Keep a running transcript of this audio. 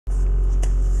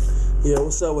Yeah,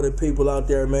 what's up with the people out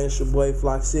there, man? It's your boy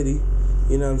Flaccity.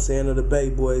 You know what I'm saying? Of the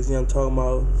Bay Boys. You know what I'm talking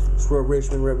about? It's where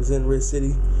Richmond representing Rich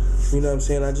City. You know what I'm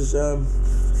saying? I just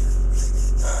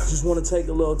want to take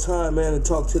a little time, man, to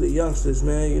talk to the youngsters,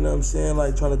 man. You know what I'm saying?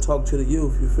 Like trying to talk to the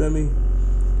youth. You feel me?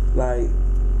 Like,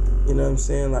 you know what I'm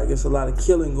saying? Like it's a lot of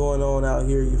killing going on out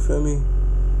here. You feel me?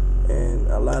 And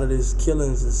a lot of this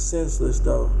killings is senseless,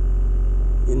 though.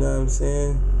 You know what I'm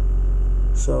saying?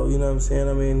 So, you know what I'm saying?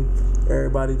 I mean,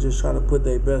 everybody just trying to put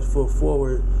their best foot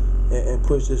forward and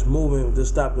push this movement to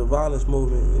stop the violence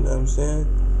movement. You know what I'm saying?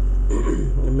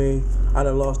 I mean, I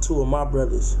done lost two of my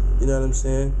brothers. You know what I'm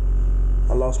saying?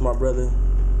 I lost my brother,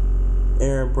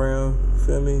 Aaron Brown. You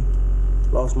feel me?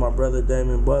 Lost my brother,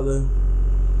 Damon Butler. You know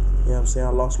what I'm saying?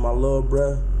 I lost my little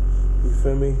bruh. You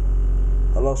feel me?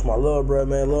 I lost my little bruh,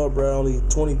 man. Little bruh only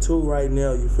 22 right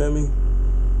now. You feel me?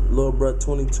 Little bruh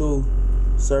 22.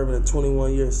 Serving a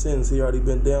 21-year sentence. He already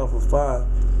been down for 5.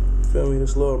 You feel me?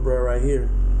 This little bro right here.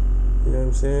 You know what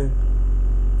I'm saying?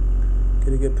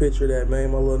 Get a good picture of that,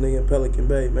 man. My little nigga in Pelican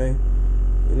Bay, man.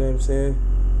 You know what I'm saying?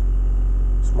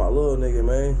 It's my little nigga,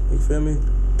 man. You feel me?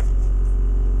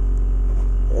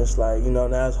 It's like, you know,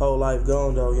 now his whole life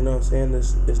gone, though. You know what I'm saying?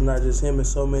 It's not just him. It's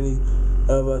so many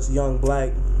of us young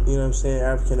black, you know what I'm saying,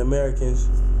 African Americans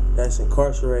that's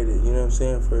incarcerated, you know what I'm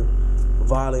saying, for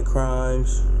violent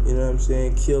crimes, you know what I'm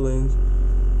saying, killings,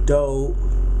 dope,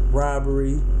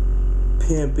 robbery,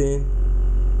 pimping,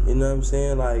 you know what I'm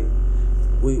saying, like,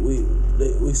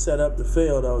 we set up to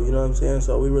fail, though, you know what I'm saying,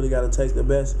 so we really got to take the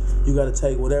best. You got to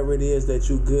take whatever it is that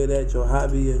you good at, your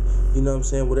hobby, you know what I'm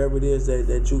saying, whatever it is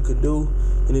that you can do,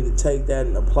 you need to take that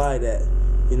and apply that,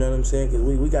 you know what I'm saying, because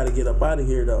we got to get up out of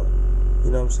here, though, you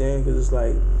know what I'm saying, because it's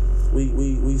like,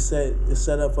 it's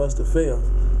set up for us to fail.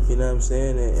 You know what I'm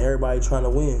saying? And everybody trying to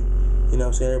win. You know what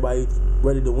I'm saying? Everybody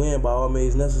ready to win by all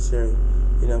means necessary.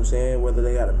 You know what I'm saying? Whether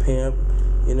they got a pimp,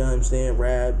 you know what I'm saying?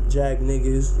 Rap, jack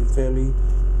niggas, you feel me?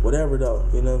 Whatever, though.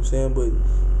 You know what I'm saying?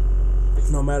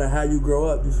 But no matter how you grow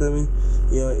up, you feel me?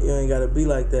 You ain't got to be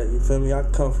like that. You feel me? I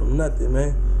come from nothing,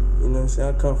 man. You know what I'm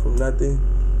saying? I come from nothing.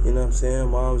 You know what I'm saying?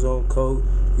 Mom's on coke.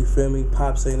 You feel me?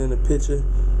 Pops ain't in the picture.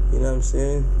 You know what I'm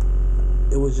saying?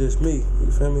 It was just me, you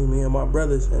feel me? Me and my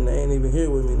brothers, and they ain't even here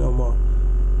with me no more.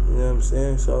 You know what I'm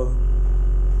saying? So,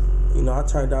 you know, I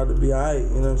turned out to be all right, you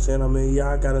know what I'm saying? I mean, yeah,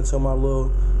 I got into my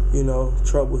little, you know,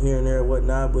 trouble here and there and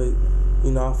whatnot, but,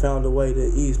 you know, I found a way to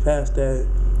ease past that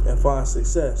and find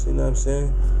success, you know what I'm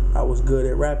saying? I was good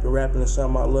at rapping. Rapping is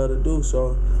something I love to do,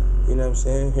 so, you know what I'm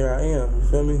saying? Here I am, you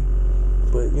feel me?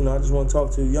 But, you know, I just want to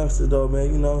talk to youngsters, though, man,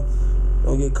 you know,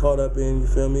 don't get caught up in, you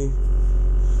feel me?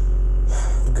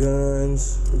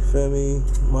 Guns, you feel me,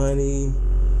 money,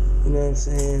 you know what I'm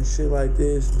saying, shit like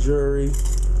this, jewelry,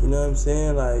 you know what I'm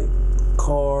saying, like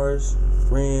cars,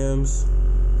 rims,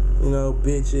 you know,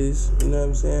 bitches, you know what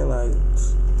I'm saying, like,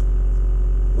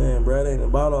 man, bro, it ain't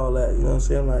about all that, you know what I'm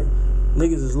saying, like,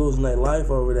 niggas is losing their life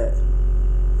over that,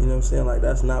 you know what I'm saying, like,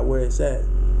 that's not where it's at, you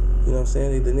know what I'm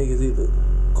saying, the niggas either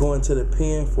going to the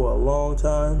pen for a long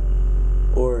time,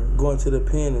 or going to the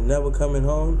pen and never coming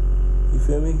home, you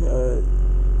feel me,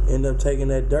 end up taking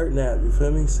that dirt nap, you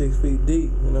feel me? 6 feet deep,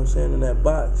 you know what I'm saying, in that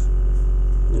box.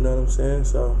 You know what I'm saying?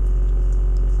 So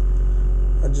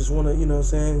I just want to, you know what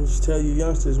I'm saying, just tell you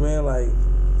youngsters, man, like,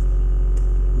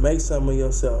 make something of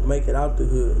yourself. Make it out the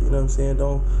hood, you know what I'm saying?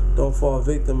 Don't fall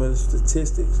victim of the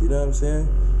statistics, you know what I'm saying?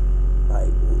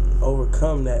 Like,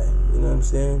 overcome that, you know what I'm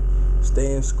saying?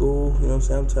 Stay in school, you know what I'm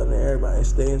saying? I'm telling everybody,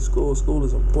 stay in school. School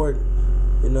is important,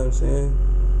 you know what I'm saying?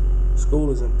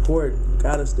 School is important. You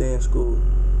gotta stay in school.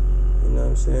 You know what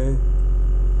I'm saying?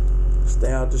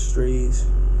 Stay out the streets.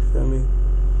 You feel me?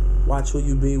 Watch who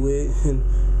you be with. And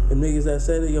the niggas that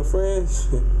say they're your friends,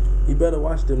 you better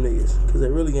watch them niggas, because they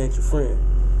really ain't your friend.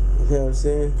 You know what I'm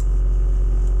saying?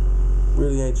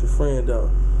 Really ain't your friend, though.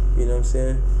 You know what I'm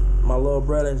saying? My little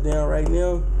brother that's down right now,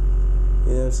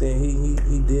 you know what I'm saying?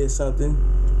 He did something,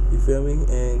 you feel me?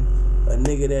 And a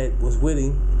nigga that was with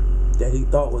him, that he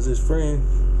thought was his friend,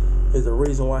 is the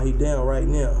reason why he down right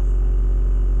now.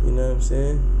 You know what I'm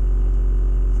saying?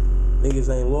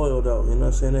 Niggas ain't loyal, though. You know what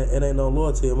I'm saying? It ain't no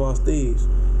loyalty amongst thieves.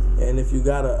 And if you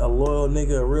got a loyal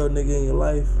nigga, a real nigga in your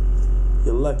life,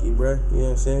 you're lucky, bruh. You know what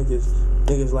I'm saying? Because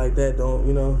niggas like that don't,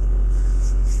 you know,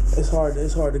 it's hard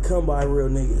to come by real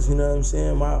niggas. You know what I'm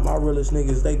saying? My realest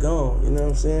niggas, they gone. You know what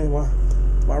I'm saying?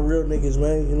 My real niggas,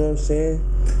 man. You know what I'm saying?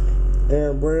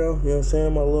 Aaron Brown, you know what I'm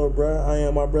saying? My little bro. I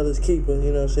am my brother's keeper.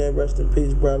 You know what I'm saying? Rest in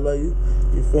peace, bro. I love you.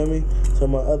 You feel me? To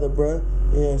my other bro,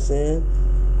 you know what I'm saying?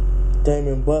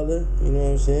 Damon Butler, you know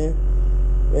what I'm saying?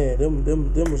 Man,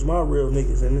 them was my real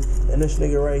niggas. And this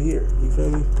nigga right here, you feel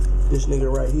me? This nigga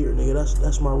right here, nigga,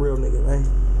 that's my real nigga, man.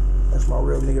 That's my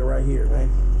real nigga right here, man.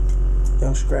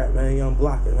 Young Scrap, man. Young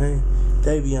Blocker, man.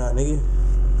 Davion, nigga.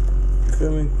 You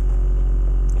feel me?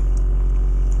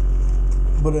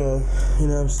 But, you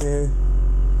know what I'm saying?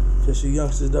 Just you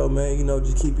youngsters, though, man, you know,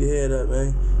 just keep your head up,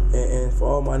 man. And for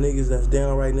all my niggas that's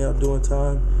down right now doing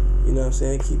time, you know what I'm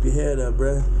saying? Keep your head up,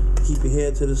 bruh. Keep your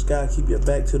head to the sky. Keep your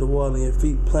back to the wall and your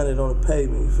feet planted on the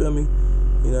pavement. You feel me?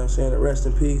 You know what I'm saying? And rest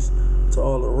in peace to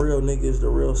all the real niggas, the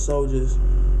real soldiers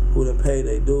who done paid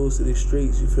their dues to these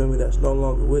streets. You feel me? That's no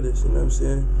longer with us. You know what I'm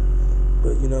saying?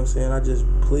 But, you know what I'm saying? I just,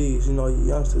 please, you know, you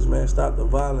youngsters, man, stop the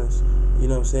violence. You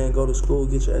know what I'm saying? Go to school,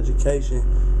 get your education,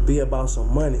 be about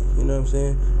some money, you know what I'm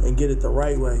saying? And get it the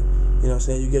right way. You know what I'm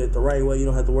saying? You get it the right way, you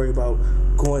don't have to worry about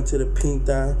going to the pink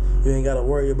dot. You ain't got to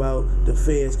worry about the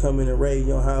feds coming and raiding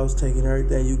your house, taking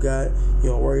everything you got. You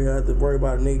don't have to worry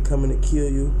about a nigga coming to kill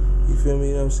you. You feel me?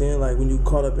 You know what I'm saying? Like, when you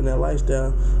caught up in that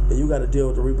lifestyle, then you got to deal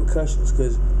with the repercussions.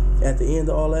 Because at the end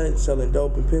of all that, selling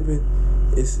dope and pimping,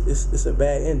 it's a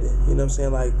bad ending. You know what I'm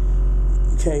saying? Like,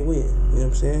 you can't win. You know what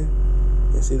I'm saying?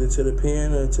 It's either to the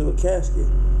pen or to a casket.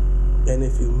 And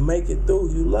if you make it through,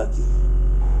 you lucky.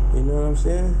 You know what I'm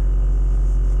saying?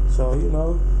 So, you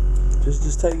know,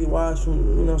 just take it wise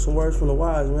from, you know, some words from the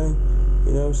wise, man.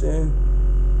 You know what I'm saying?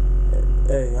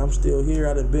 Hey, I'm still here.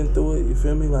 I done been through it. You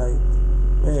feel me? Like,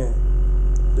 man,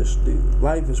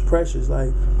 life is precious.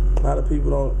 Like, a lot of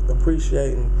people don't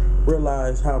appreciate and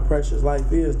realize how precious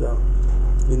life is, though.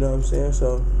 You know what I'm saying?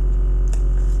 So,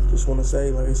 just want to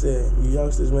say, like I said, you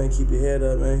youngsters, man, keep your head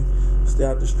up, man. Stay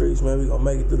out the streets, man. We gonna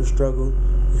make it through the struggle.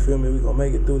 You feel me? We gonna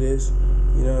make it through this.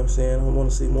 You know what I'm saying? I want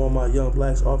to see more of my young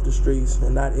blacks off the streets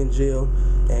and not in jail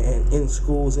and in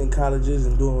schools and colleges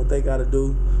and doing what they gotta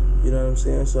do. You know what I'm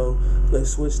saying? So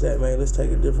let's switch that, man. Let's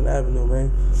take a different avenue,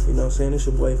 man. You know what I'm saying? It's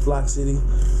your boy Flaccity.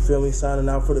 Feel me? Signing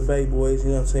out for the Bay Boys.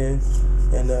 You know what I'm saying?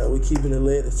 And we keeping it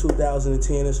lit. It's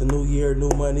 2010. It's a new year,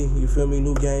 new money. You feel me?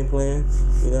 New game plan.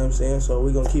 You know what I'm saying? So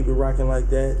we gonna keep it rocking like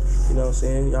that. You know what I'm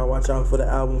saying? Y'all watch out for the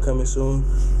album coming soon.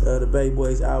 The Bay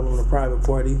Boys album, The Private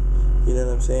Party. You know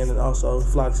what I'm saying? And also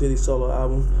Flaccity solo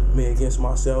album, Me Against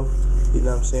Myself. You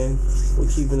know what I'm saying?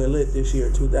 We keeping it lit this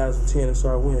year, 2010. It's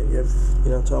our win. You know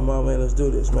what I'm talking about, man? Let's do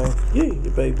this, man. Yeah,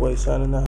 the Bay Boys signing out.